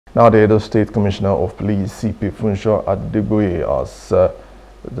Now, the Edo State Commissioner of Police, CP Funsho Adegboye, has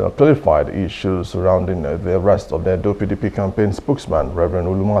clarified issues surrounding the arrest of the Edo PDP campaign spokesman, Rev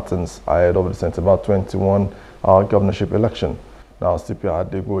Olu Martins, ahead of the September 21 governorship election. Now, CP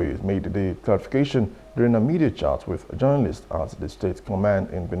Adegboye made the clarification during a media chat with journalists at the state command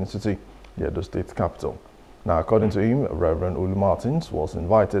in Benin City, the Edo State capital. Now, according to him, Rev Olu Martins was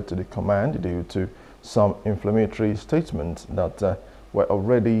invited to the command due to some inflammatory statements that were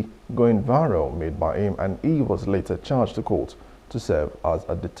already going viral made by him, and he was later charged to court to serve as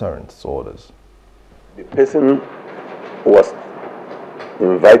a deterrent to orders. The person was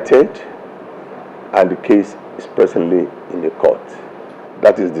invited and the case is presently in the court.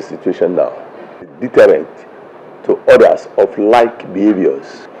 That is the situation now. Deterrent to others of like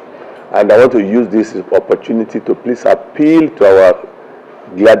behaviors. And I want to use this opportunity to please appeal to our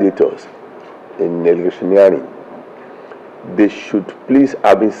gladiators in electioneering. They should please,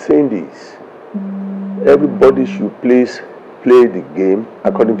 I've been saying this, everybody should please play the game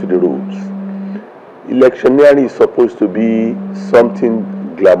according to the rules. Electioneering is supposed to be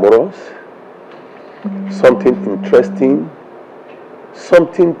something glamorous, something interesting,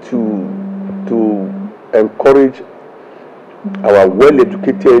 something to encourage our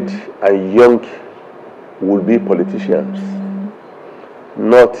well-educated and young would-be politicians,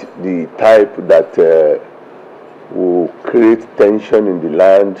 not the type that will create tension in the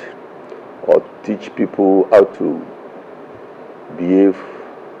land or teach people how to behave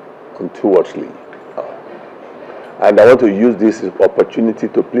untowardly. And I want to use this opportunity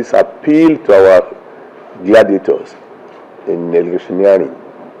to please appeal to our gladiators in electioneering.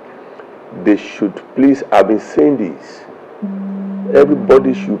 They should please, I've been saying this,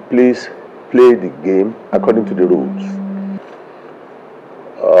 everybody should please play the game according to the rules.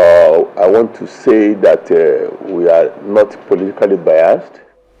 I want to say that we are not politically biased.